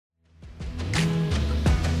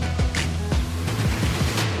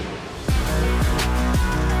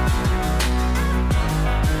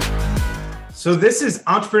So this is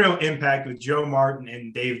Entrepreneurial Impact with Joe Martin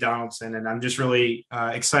and Dave Donaldson, and I'm just really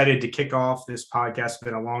excited to kick off this podcast. It's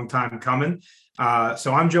been a long time coming.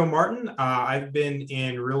 So I'm Joe Martin. I've been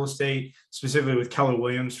in real estate, specifically with Keller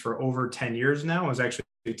Williams, for over 10 years now. It was actually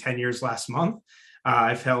 10 years last month.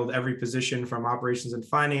 I've held every position from operations and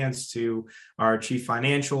finance to our chief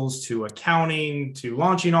financials to accounting to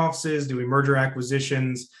launching offices, doing merger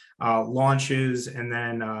acquisitions, launches, and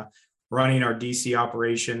then running our DC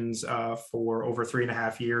operations for over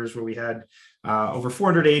 3.5 years, where we had over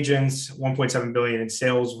 400 agents, 1.7 billion in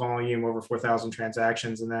sales volume, over 4,000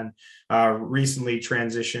 transactions, and then recently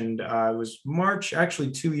transitioned. It was March,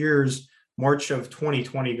 actually 2 years, March of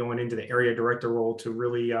 2020, going into the area director role to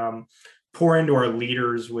really pour into our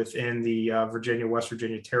leaders within the Virginia, West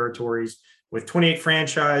Virginia territories, with 28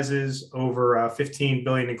 franchises, over 15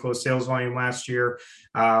 billion in closed sales volume last year,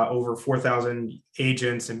 over 4,000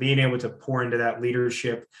 agents, and being able to pour into that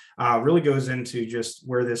leadership really goes into just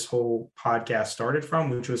where this whole podcast started from,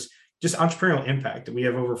 which was just entrepreneurial impact. We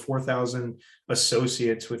have over 4,000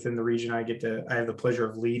 associates within the region. I have the pleasure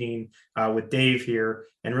of leading with Dave here,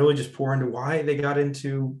 and really just pour into why they got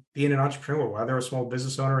into being an entrepreneur, why they're a small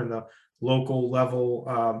business owner in the local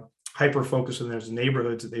level, hyper focus on those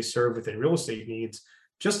neighborhoods that they serve within real estate needs,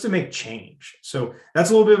 just to make change. So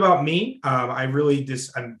that's a little bit about me. I'm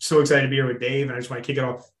so excited to be here with Dave, and I just want to kick it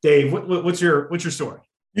off. Dave, what's your story?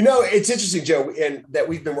 You know, it's interesting, Joe, and that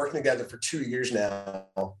we've been working together for 2 years now.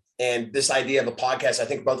 And this idea of a podcast, I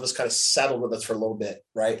think both of us kind of settled with us for a little bit,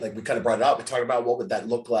 right? Like we kind of brought it up. We talked about what would that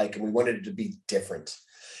look like, and we wanted it to be different.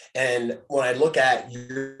 And when I look at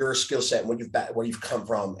your skill set and where you've come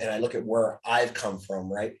from, and I look at where I've come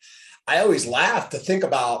from, right? I always laugh to think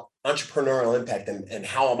about entrepreneurial impact and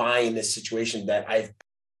how am I in this situation that I've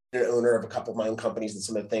been an owner of a couple of my own companies and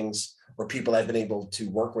some of the things where people I've been able to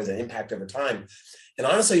work with and impact over time. And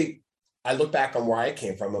honestly, I look back on where I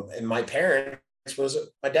came from, and my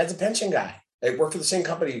dad's a pension guy. They worked for the same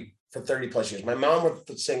company for 30 plus years. My mom worked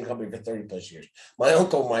for the same company for 30 plus years. My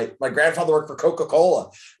uncle, my grandfather worked for Coca-Cola,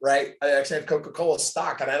 right? I actually have Coca-Cola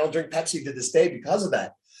stock, and I don't drink Pepsi to this day because of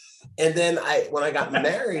that. And then when I got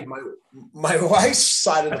married, my wife's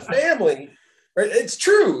side of the family, right? It's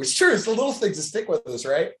true. It's the little things that stick with us,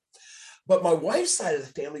 right? But my wife's side of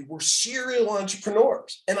the family were serial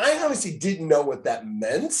entrepreneurs. And I honestly didn't know what that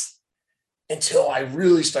meant until I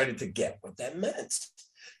really started to get what that meant.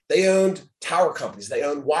 They owned tower companies. They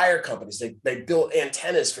owned wire companies. They built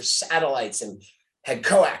antennas for satellites and had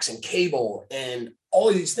coax and cable and all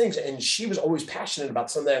of these things. And she was always passionate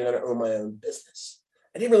about someday I'm going to own my own business.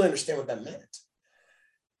 I didn't really understand what that meant.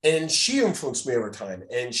 And she influenced me over time.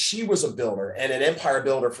 And she was a builder and an empire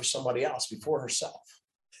builder for somebody else before herself.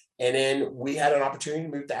 And then we had an opportunity to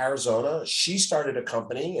move to Arizona. She started a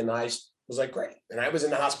company, and I was like, great. And I was in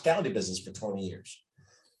the hospitality business for 20 years.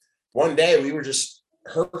 One day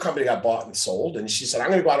her company got bought and sold, and she said, I'm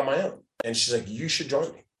going to go out on my own. And she's like, you should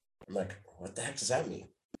join me. I'm like, what the heck does that mean?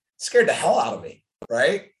 It scared the hell out of me,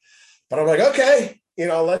 right? But I'm like, okay,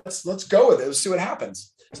 let's go with it. Let's see what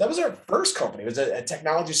happens. So that was our first company. It was a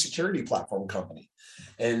technology security platform company.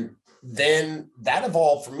 And then that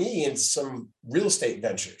evolved for me in some real estate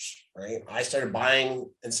ventures, right? I started buying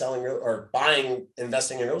and selling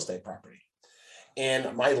investing in real estate property.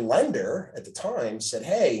 And my lender at the time said,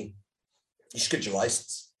 hey, you should get your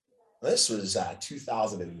license. This was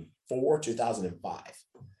 2004, 2005.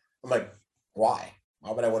 I'm like, why?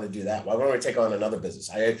 Why would I want to do that? Why would I take on another business?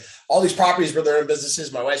 I had all these properties were their own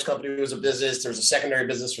businesses. My wife's company was a business. There was a secondary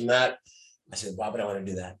business from that. I said, why would I want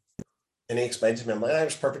to do that? And he explained to me, I'm like, that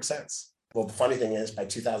makes perfect sense. Well, the funny thing is, by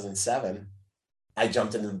 2007, I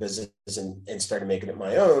jumped into the business and started making it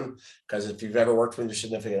my own. Because if you've ever worked with your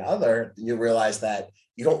significant other, you'll realize that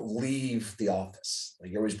you don't leave the office.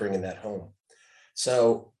 Like, you're always bringing that home.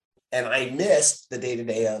 So, and I missed the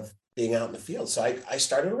day-to-day of being out in the field. So I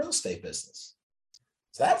started a real estate business.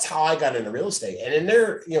 So that's how I got into real estate. And in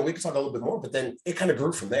there, we could talk a little bit more, but then it kind of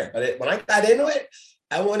grew from there. But when I got into it,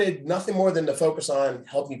 I wanted nothing more than to focus on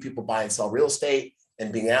helping people buy and sell real estate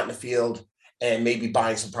and being out in the field and maybe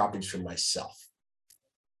buying some properties for myself.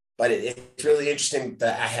 But it's really interesting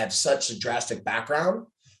that I have such a drastic background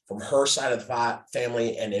from her side of the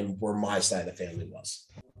family and then where my side of the family was.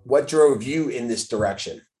 What drove you in this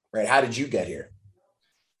direction, right? How did you get here?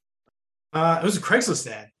 It was a Craigslist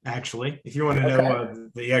ad, actually. If you want to know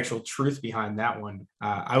the actual truth behind that one,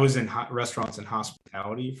 I was in restaurants and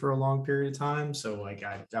hospitality for a long period of time. So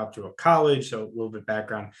I out through college, so a little bit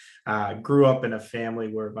background. Grew up in a family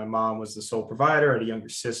where my mom was the sole provider. I had a younger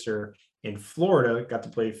sister in Florida, got to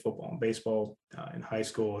play football and baseball in high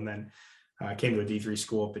school. And then I came to a D3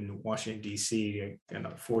 school up in Washington, D.C., and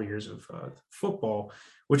 4 years of football,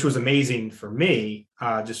 which was amazing for me,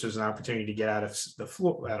 just as an opportunity to get out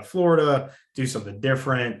of Florida, do something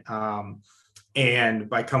different. And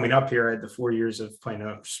by coming up here, I had the 4 years of playing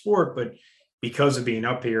a sport, but because of being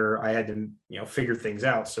up here, I had to, figure things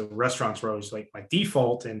out. So restaurants were always like my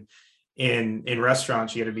default. And in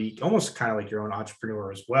restaurants, you got to be almost kind of like your own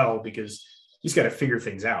entrepreneur as well, because you just got to figure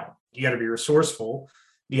things out. You got to be resourceful.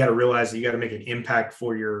 You got to realize that you got to make an impact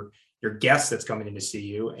for your guest that's coming in to see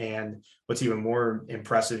you. And what's even more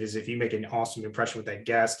impressive is if you make an awesome impression with that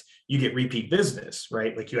guest, you get repeat business,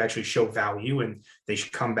 right? Like you actually show value and they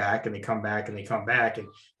should come back and they come back and they come back. And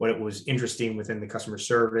what it was interesting within the customer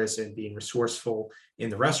service and being resourceful in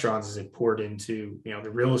the restaurants is it poured into, the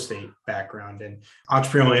real estate background. And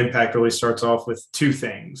entrepreneurial impact really starts off with two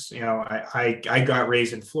things. I got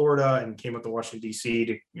raised in Florida and came up to Washington, D.C.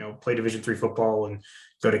 to, play Division III football and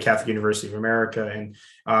go to Catholic University of America. And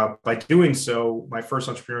by doing so, my first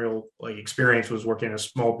entrepreneurial experience was working in a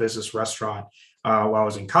small business restaurant while I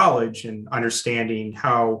was in college, and understanding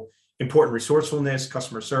how important resourcefulness,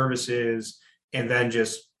 customer service is, and then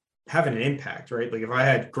just having an impact, right? Like if I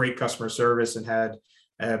had great customer service and had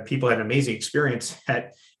people had an amazing experience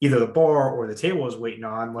at either the bar or the table I was waiting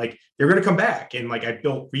on, like they're going to come back. And I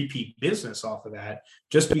built repeat business off of that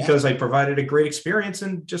just because I provided a great experience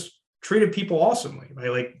and just treated people awesomely.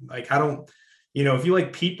 Right? Like I don't, if you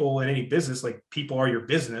like people in any business, like people are your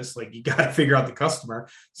business, like you got to figure out the customer.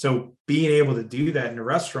 So being able to do that in a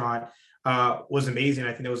restaurant was amazing.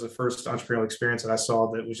 I think that was the first entrepreneurial experience that I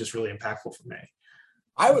saw that was just really impactful for me.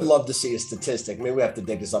 I would love to see a statistic. Maybe we have to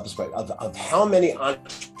dig this up of how many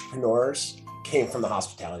entrepreneurs came from the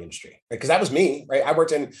hospitality industry, right? Because that was me, right? I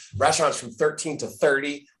worked in restaurants from 13 to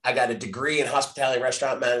 30. I got a degree in hospitality,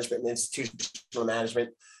 restaurant management, and institutional management.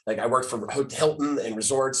 Like I worked for Hilton and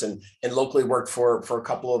resorts and locally worked for a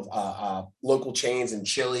couple of local chains and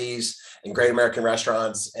Chili's and Great American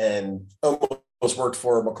Restaurants, and almost worked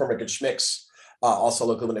for McCormick and Schmick's, also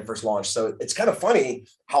locally when they first launched. So it's kind of funny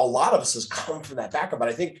how a lot of us has come from that background. But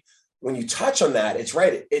I think when you touch on that, it's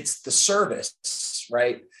right. It's the service,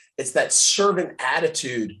 right? It's that servant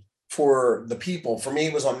attitude for the people. For me,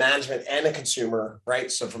 it was on management and a consumer,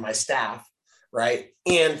 right? So for my staff, right?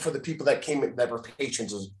 And for the people that that were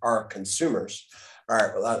patrons, our consumers,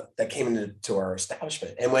 that came into our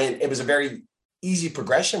establishment. And when it was a very easy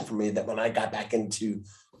progression for me, that when I got back into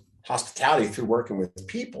hospitality through working with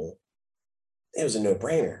people, it was a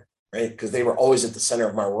no-brainer, right? Because they were always at the center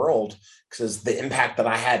of my world, because the impact that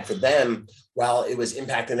I had for them, while it was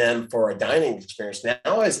impacting them for a dining experience, now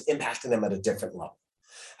I was impacting them at a different level.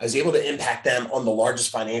 I was able to impact them on the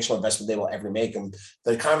largest financial investment they will ever make. And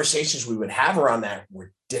the conversations we would have around that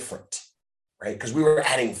were different, right? Because we were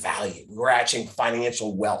adding value. We were adding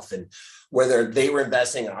financial wealth, and whether they were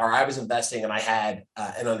investing or I was investing, and I had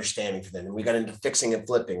an understanding for them. And we got into fixing and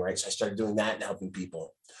flipping, right? So I started doing that and helping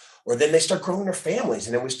people. Or then they start growing their families.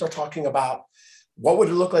 And then we start talking about what would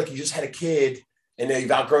it look like you just had a kid and now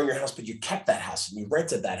you've outgrown your house, but you kept that house and you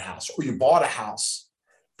rented that house, or you bought a house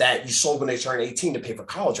that you sold when they turned 18 to pay for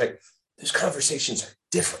college, right? Those conversations are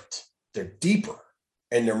different. They're deeper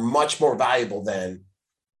and they're much more valuable than,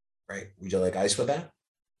 right? Would you like ice with that?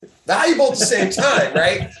 Valuable at the same time,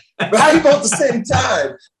 right? Valuable at the same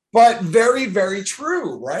time, but very, very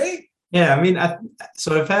true, right? Yeah. I mean,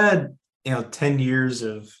 I've had, 10 years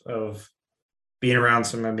of being around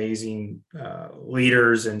some amazing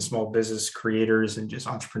leaders and small business creators and just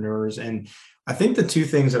entrepreneurs. And I think the two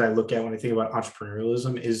things that I look at when I think about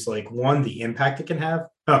entrepreneurialism is one, the impact it can have.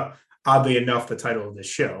 Oddly enough, the title of this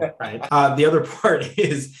show, right? The other part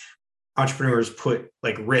is entrepreneurs put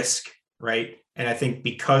risk, right? And I think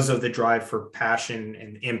because of the drive for passion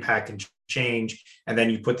and impact and change, and then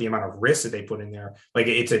you put the amount of risk that they put in there,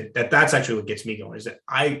 that's actually what gets me going, is that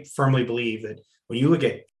I firmly believe that when you look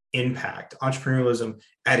at impact, entrepreneurialism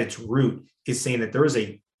at its root is saying that there is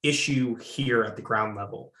a issue here at the ground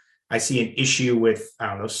level. I see an issue with,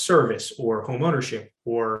 service or home ownership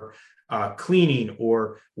or cleaning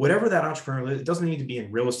or whatever that entrepreneur is. It doesn't need to be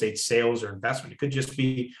in real estate sales or investment. It could just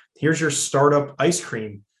be, here's your startup ice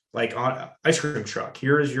cream truck.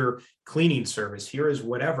 Here is your cleaning service. Here is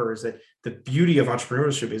whatever. Is that the beauty of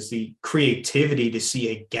entrepreneurship is the creativity to see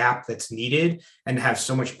a gap that's needed and have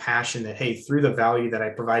so much passion that, hey, through the value that I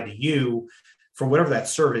provide to you for whatever that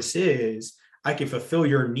service is, I can fulfill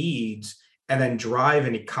your needs and then drive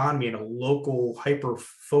an economy and a local hyper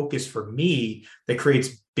focus for me that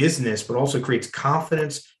creates business, but also creates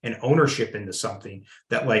confidence and ownership into something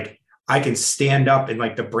that I can stand up and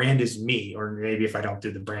the brand is me, or maybe if I don't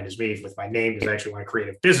do the brand is me with my name, because I actually want to create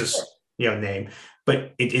a business, name,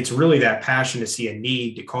 but it's really that passion to see a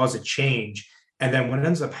need, to cause a change. And then what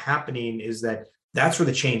ends up happening is that's where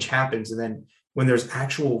the change happens. And then when there's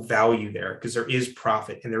actual value there, because there is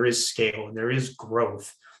profit and there is scale and there is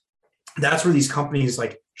growth, that's where these companies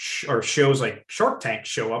or shows like Shark Tank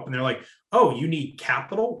show up, and they're like, oh, you need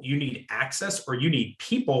capital, you need access, or you need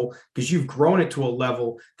people because you've grown it to a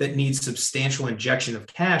level that needs substantial injection of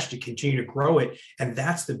cash to continue to grow it. And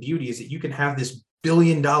that's the beauty, is that you can have this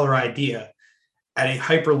billion-dollar idea at a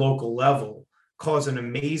hyper local level cause an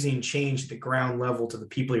amazing change at the ground level to the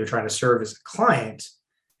people you're trying to serve as a client,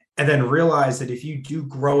 and then realize that if you do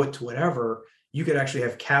grow it to whatever, you could actually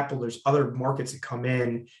have capital. There's other markets that come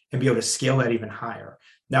in and be able to scale that even higher.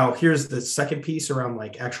 Now, here's the second piece around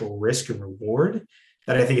like actual risk and reward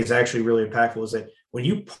that I think is actually really impactful, is that when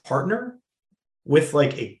you partner with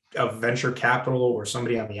like a venture capital or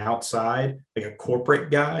somebody on the outside, like a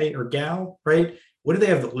corporate guy or gal, right? What do they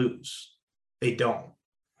have to lose? They don't,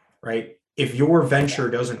 right? If your venture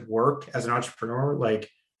doesn't work as an entrepreneur, like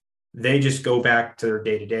they just go back to their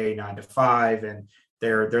day-to-day 9 to 5, and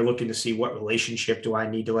they're looking to see what relationship do I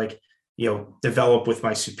need to develop with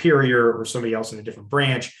my superior or somebody else in a different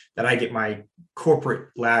branch that I get my corporate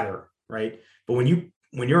ladder, right? But when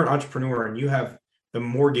you're an entrepreneur and you have the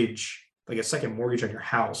mortgage, like a second mortgage on your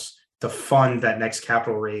house to fund that next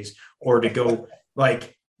capital raise, or to go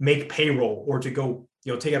like make payroll, or to go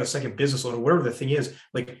take out a second business loan, or whatever the thing is,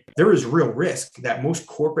 like there is real risk that most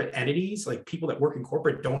corporate entities, like people that work in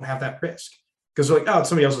corporate, don't have that risk, because they're like, oh, it's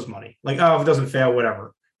somebody else's money. Like, oh, if it doesn't fail,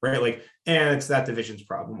 whatever, right? Like, and it's that division's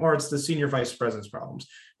problem, or it's the senior vice president's problems.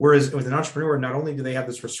 Whereas with an entrepreneur, not only do they have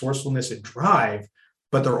this resourcefulness and drive,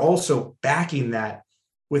 but they're also backing that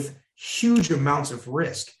with huge amounts of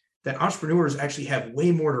risk, that entrepreneurs actually have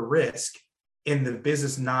way more to risk in the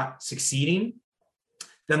business not succeeding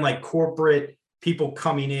than like corporate people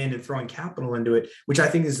coming in and throwing capital into it, which I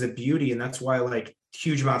think is the beauty. And that's why like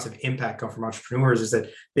huge amounts of impact come from entrepreneurs, is that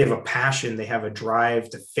they have a passion, they have a drive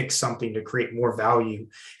to fix something, to create more value.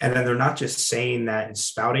 And then they're not just saying that and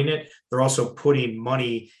spouting it, they're also putting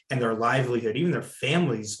money and their livelihood, even their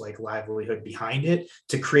family's like livelihood, behind it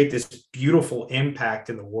to create this beautiful impact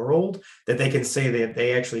in the world, that they can say that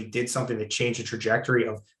they actually did something that changed the trajectory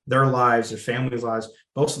of their lives, their family's lives,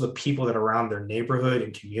 but also the people that are around their neighborhood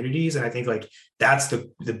and communities. And I think like that's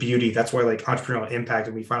the beauty. That's why like Entrepreneurial Impact,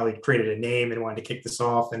 and we finally created a name and wanted to kick this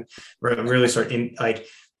off and really start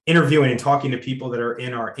interviewing and talking to people that are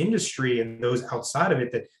in our industry and those outside of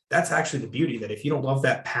it, that's actually the beauty, that if you don't love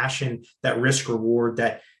that passion, that risk reward,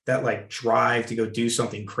 that like drive to go do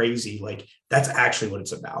something crazy, like that's actually what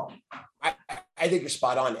it's about. I think you're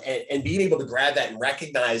spot on. And being able to grab that and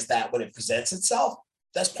recognize that when it presents itself,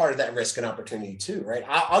 that's part of that risk and opportunity too, right?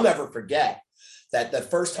 I'll never forget that the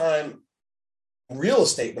first time real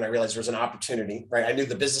estate, when I realized there was an opportunity, right? I knew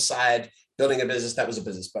the business side, building a business, that was a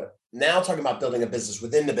business, but now talking about building a business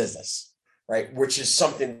within the business, right? Which is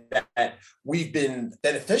something that we've been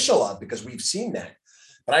beneficial of because we've seen that.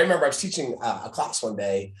 But I remember I was teaching a class one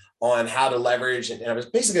day on how to leverage, and I was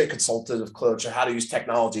basically a consultative coach on how to use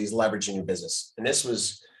technologies leveraging your business. And this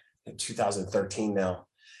was in 2013 now.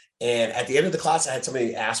 And at the end of the class, I had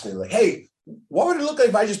somebody ask me like, hey, what would it look like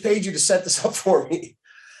if I just paid you to set this up for me?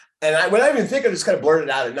 And when I even think, I just kind of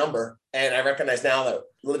blurted out a number. And I recognize now that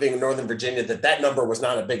living in Northern Virginia, that number was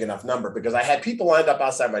not a big enough number, because I had people lined up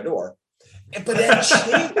outside my door. But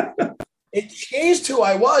it changed who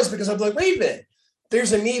I was, because I was like, wait a minute,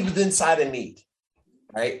 there's a need within inside a need,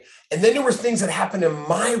 right? And then there were things that happened in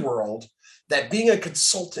my world that being a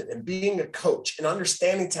consultant and being a coach and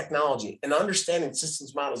understanding technology and understanding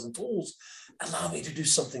systems, models, and tools allowed me to do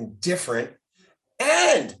something different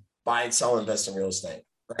and buy and sell, invest in real estate,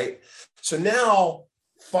 right? So now,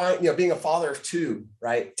 being a father of two,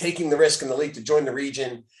 right? Taking the risk and the leap to join the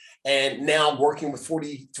region, and now working with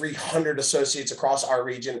 4,300 associates across our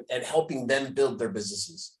region and helping them build their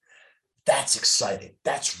businesses. That's exciting.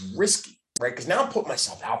 That's risky, right? Because now I'm putting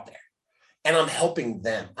myself out there and I'm helping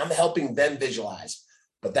them. I'm helping them visualize.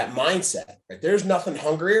 But that mindset, right? There's nothing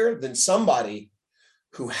hungrier than somebody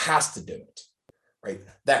who has to do it, right?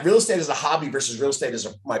 That real estate as a hobby versus real estate as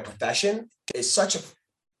my profession is such a,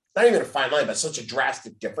 not even a fine line, but such a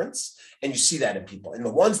drastic difference. And you see that in people, and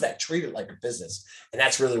the ones that treat it like a business. And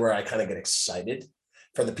that's really where I kind of get excited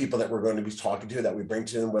for the people that we're going to be talking to, that we bring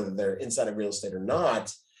to them, whether they're inside of real estate or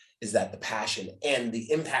not, is that the passion and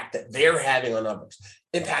the impact that they're having on others,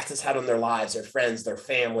 impact it's had on their lives, their friends, their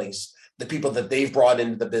families, the people that they've brought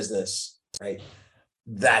into the business, right?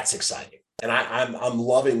 That's exciting. And I'm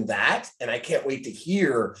loving that. And I can't wait to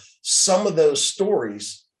hear some of those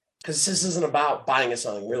stories because this isn't about buying and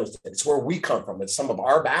selling real estate. It's where we come from. It's some of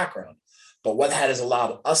our background. But what that has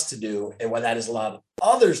allowed us to do and what that has allowed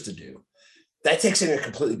others to do, that takes it in a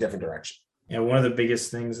completely different direction. Yeah, one of the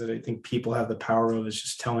biggest things that I think people have the power of is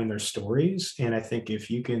just telling their stories. And I think if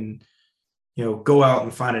you can, go out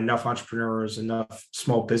and find enough entrepreneurs, enough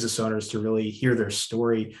small business owners to really hear their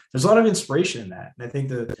story, there's a lot of inspiration in that. And I think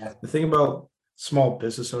the thing about small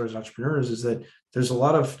business owners, entrepreneurs, is that there's a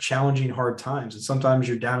lot of challenging, hard times. And sometimes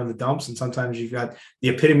you're down in the dumps and sometimes you've got the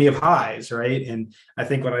epitome of highs, right? And I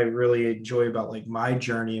think what I really enjoy about like my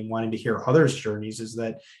journey and wanting to hear others' journeys is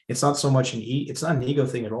that it's not so much it's not an ego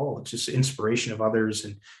thing at all. It's just inspiration of others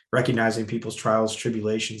and recognizing people's trials,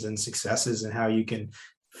 tribulations, and successes, and how you can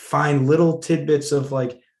find little tidbits of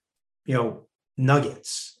like,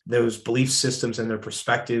 nuggets, those belief systems and their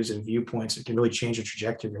perspectives and viewpoints that can really change the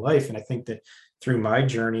trajectory of your life. And I think that through my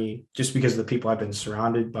journey, just because of the people I've been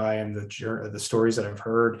surrounded by and the stories that I've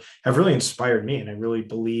heard have really inspired me. And I really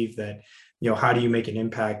believe that, how do you make an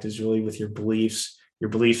impact is really with your beliefs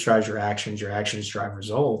drives your actions drive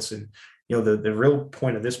results. And, the real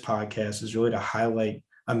point of this podcast is really to highlight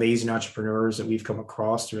amazing entrepreneurs that we've come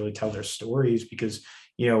across to really tell their stories, because,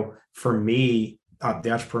 for me, the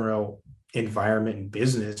entrepreneurial environment and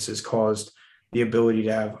business has caused the ability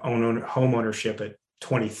to have home ownership at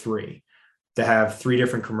 23, to have 3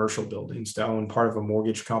 different commercial buildings, to own part of a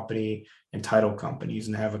mortgage company and title companies,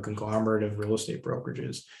 and have a conglomerate of real estate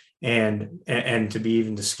brokerages, and to be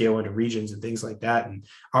even to scale into regions and things like that, and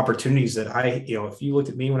opportunities that if you looked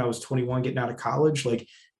at me when I was 21 getting out of college, like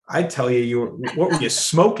I'd tell you, what were you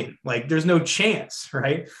smoking? Like there's no chance,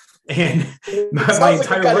 right? And my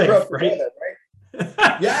entire life, right?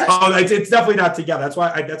 Yeah. It's definitely not together. That's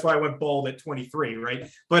why I went bold at 23, right?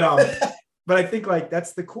 But I think like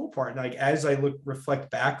that's the cool part. Like as I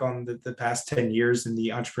reflect back on the past 10 years in the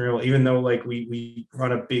entrepreneurial, even though like we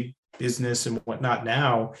run a big business and whatnot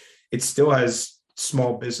now, it still has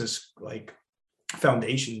small business like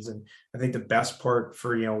foundations. And I think the best part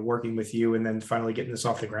for working with you and then finally getting this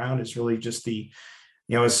off the ground is really just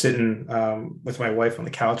I was sitting with my wife on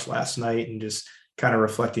the couch last night and just kind of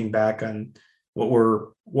reflecting back on what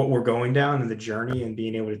we're going down in the journey, and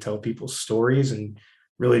being able to tell people's stories and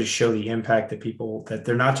really to show the impact that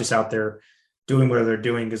they're not just out there doing what they're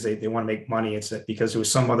doing because they want to make money. It's that because it was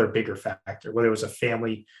some other bigger factor, whether it was a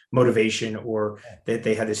family motivation or that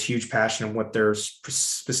they had this huge passion on what their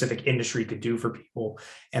specific industry could do for people.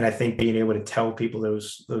 And I think being able to tell people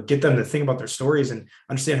get them to think about their stories and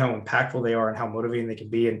understand how impactful they are and how motivating they can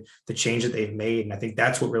be and the change that they've made. And I think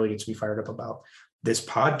that's what really gets me fired up about this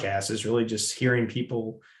podcast, is really just hearing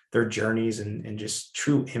people, their journeys and just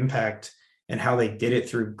true impact and how they did it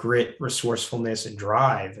through grit, resourcefulness, and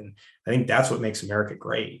drive. And I think that's what makes America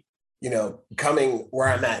great. Coming where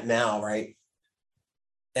I'm at now, right?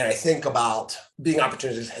 And I think about being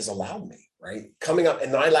opportunities has allowed me, right? Coming up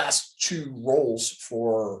in my last 2 roles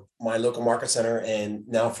for my local market center and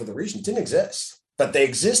now for the region didn't exist. But they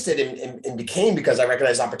existed and became because I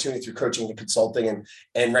recognized opportunity through coaching and consulting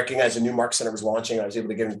and recognized a new market center was launching. I was able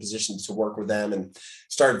to get in positions to work with them and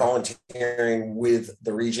started volunteering with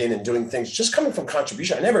the region and doing things just coming from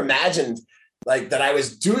contribution. I never imagined like that I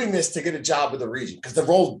was doing this to get a job with the region because the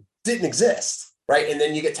role didn't exist, right? And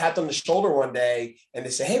then you get tapped on the shoulder one day and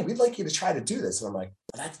they say, hey, we'd like you to try to do this. And I'm like,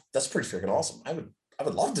 that's pretty freaking awesome. I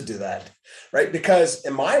would love to do that, right? Because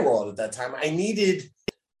in my world at that time, I needed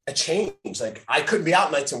a change. Like I couldn't be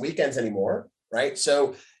out nights and weekends anymore. Right.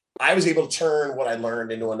 So I was able to turn what I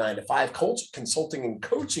learned into a 9-to-5 consulting and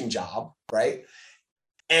coaching job. Right.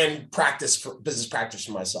 And business practice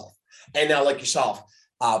for myself. And now like yourself,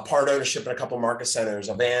 part ownership in a couple of market centers,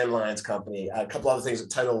 a van lines company, a couple other things with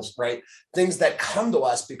titles, right? Things that come to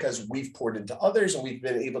us because we've poured into others and we've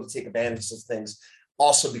been able to take advantage of things,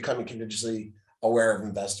 also becoming continuously aware of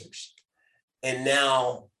investors. And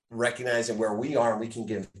now recognizing where we are, we can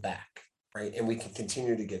give back, right? And we can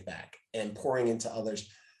continue to give back and pouring into others.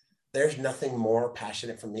 There's nothing more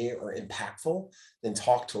passionate for me or impactful than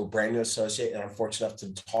talk to a brand new associate. And I'm fortunate enough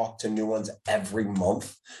to talk to new ones every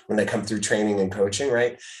month when they come through training and coaching,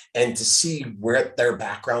 right? And to see where their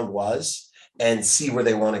background was and see where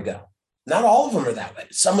they want to go. Not all of them are that way.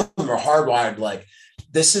 Some of them are hardwired, like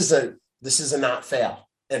this is a not fail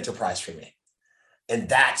enterprise for me. And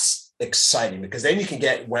that's exciting because then you can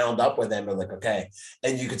get wound up with them and like, okay.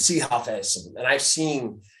 And you can see how fast, and I've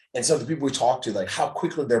seen, and some of the people we talk to, like how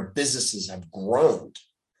quickly their businesses have grown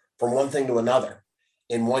from one thing to another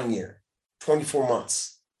in 1 year, 24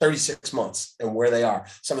 months, 36 months, and where they are.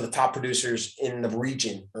 Some of the top producers in the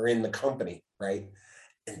region or in the company, right?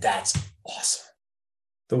 And that's awesome.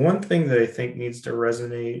 The one thing that I think needs to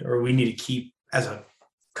resonate, or we need to keep as a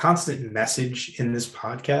constant message in this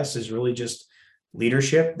podcast is really just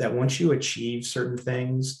leadership, that once you achieve certain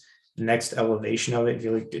things, the next elevation of it, if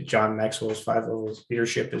you look at John Maxwell's 5 levels of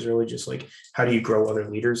leadership, is really just like, how do you grow other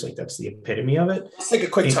leaders? Like, that's the epitome of it. Let's take a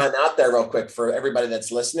quick time out there real quick for everybody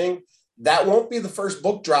that's listening. That won't be the first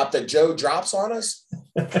book drop that Joe drops on us.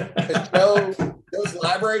 Joe's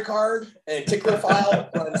library card and tickler file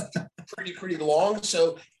runs pretty long.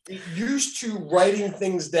 So get used to writing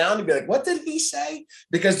things down and be like, what did he say?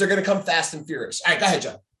 Because they're going to come fast and furious. All right, go ahead,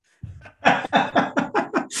 Joe.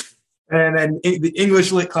 And then the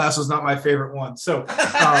English lit class was not my favorite one. So,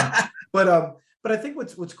 but I think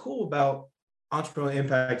what's cool about Entrepreneurial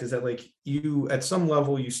Impact is that, like, you, at some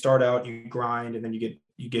level, you start out, you grind, and then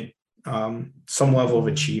you get some level of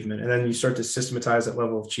achievement, and then you start to systematize that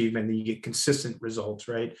level of achievement, and you get consistent results,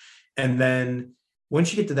 right? And then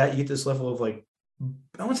once you get to that, you get this level of, like,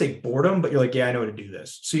 I won't say boredom, but you're like, yeah, I know how to do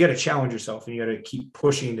this. So you got to challenge yourself, and you got to keep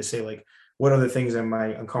pushing to say, like, what other things am I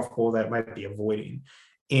uncomfortable that I might be avoiding?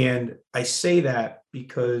 And I say that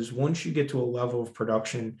because once you get to a level of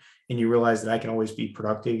production and you realize that I can always be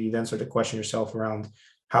productive, you then start to question yourself around,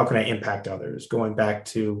 how can I impact others? Going back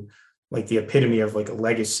to, like, the epitome of, like, a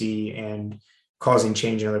legacy and causing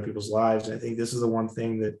change in other people's lives. And I think this is the one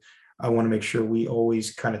thing that I want to make sure we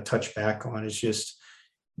always kind of touch back on, is just,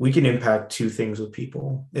 we can impact 2 things with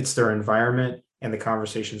people. It's their environment and the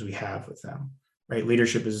conversations we have with them. Right?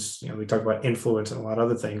 Leadership is, we talk about influence and a lot of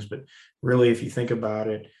other things, but really, if you think about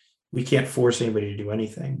it, we can't force anybody to do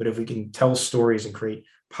anything. But if we can tell stories and create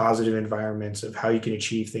positive environments of how you can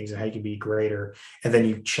achieve things and how you can be greater, and then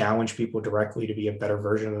you challenge people directly to be a better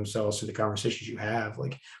version of themselves through the conversations you have,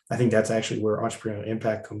 like, I think that's actually where Entrepreneurial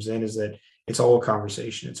Impact comes in, is that it's all a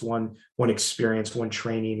conversation. It's one experience, one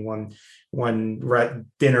training, one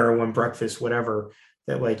dinner, one breakfast, whatever,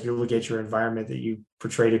 that, like, you look at your environment that you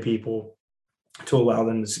portray to people to allow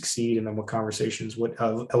them to succeed. And then what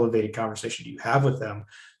elevated conversation do you have with them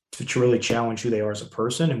to really challenge who they are as a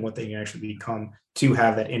person and what they can actually become to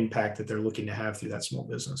have that impact that they're looking to have through that small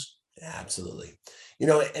business. Yeah, absolutely.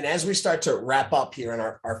 And as we start to wrap up here in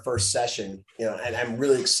our first session, and I'm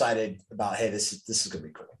really excited about, hey, this is going to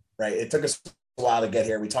be cool, right? It took us a while to get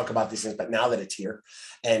here. We talk about these things, but now that it's here,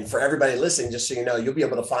 and for everybody listening, just so you know, you'll be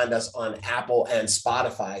able to find us on Apple and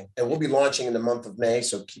Spotify, and we'll be launching in the month of May.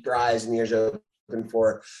 So keep your eyes and ears open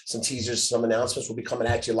for some teasers, some announcements. We'll be coming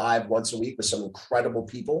at you live once a week with some incredible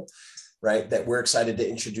people, right, that we're excited to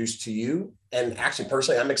introduce to you. And actually,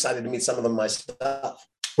 personally, I'm excited to meet some of them myself.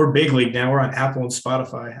 We're big league now. We're on Apple and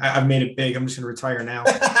Spotify. I've made it big. I'm just going to retire now.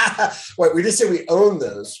 Wait, we just say we own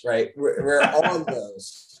those, right? We're on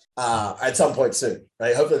those at some point soon,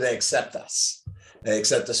 right? Hopefully they accept us. They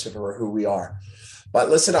accept us for who we are. But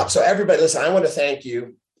listen up. So everybody, listen, I want to thank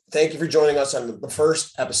you. Thank you for joining us on the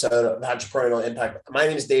first episode of Entrepreneurial Impact. My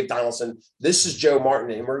name is Dave Donaldson. This is Joe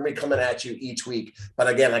Martin, and we're going to be coming at you each week. But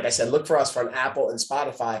again, like I said, look for us on Apple and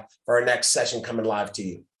Spotify for our next session coming live to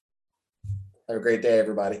you. Have a great day,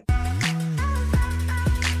 everybody.